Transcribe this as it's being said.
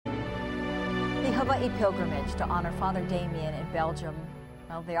Hawaii pilgrimage to honor Father Damien in Belgium.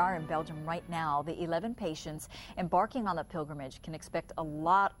 Well, they are in Belgium right now. The 11 patients embarking on the pilgrimage can expect a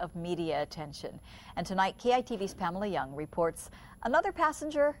lot of media attention. And tonight, KITV's Pamela Young reports another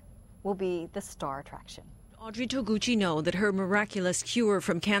passenger will be the star attraction. Audrey Toguchi knows that her miraculous cure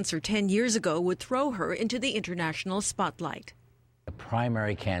from cancer 10 years ago would throw her into the international spotlight. The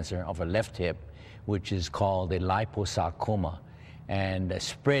primary cancer of her left hip, which is called a liposarcoma, and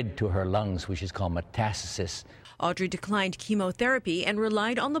spread to her lungs, which is called metastasis. Audrey declined chemotherapy and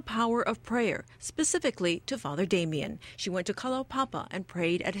relied on the power of prayer, specifically to Father Damien. She went to Kalaupapa and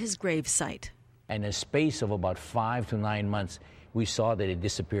prayed at his gravesite. In a space of about 5 to 9 months, we saw that it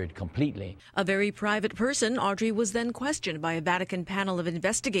disappeared completely. A very private person, Audrey was then questioned by a Vatican panel of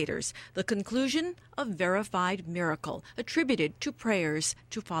investigators. The conclusion? A verified miracle attributed to prayers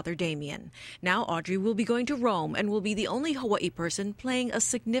to Father Damien. Now Audrey will be going to Rome and will be the only Hawaii person playing a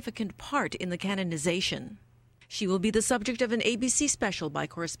significant part in the canonization. She will be the subject of an ABC special by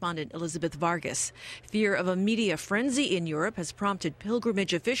correspondent Elizabeth Vargas. Fear of a media frenzy in Europe has prompted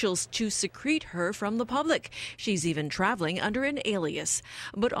pilgrimage officials to secrete her from the public. She's even traveling under an alias.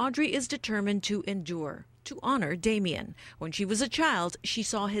 But Audrey is determined to endure, to honor Damien. When she was a child, she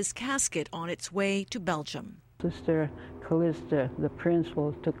saw his casket on its way to Belgium. Sister Callista, the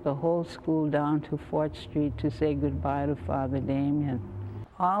principal, took the whole school down to 4th Street to say goodbye to Father Damien.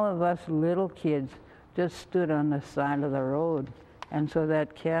 All of us little kids just stood on the side of the road, and so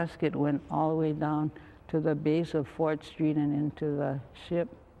that casket went all the way down to the base of 4th Street and into the ship.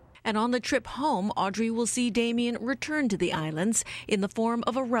 And on the trip home, Audrey will see Damien return to the islands in the form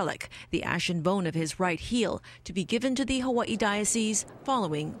of a relic, the ashen bone of his right heel, to be given to the Hawaii Diocese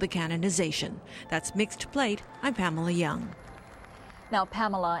following the canonization. That's Mixed Plate. I'm Pamela Young. Now,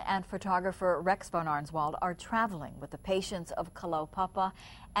 Pamela and photographer Rex Van Arnswald are traveling with the patients of Kalaupapa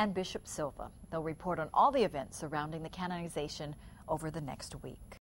and Bishop Silva. They'll report on all the events surrounding the canonization over the next week.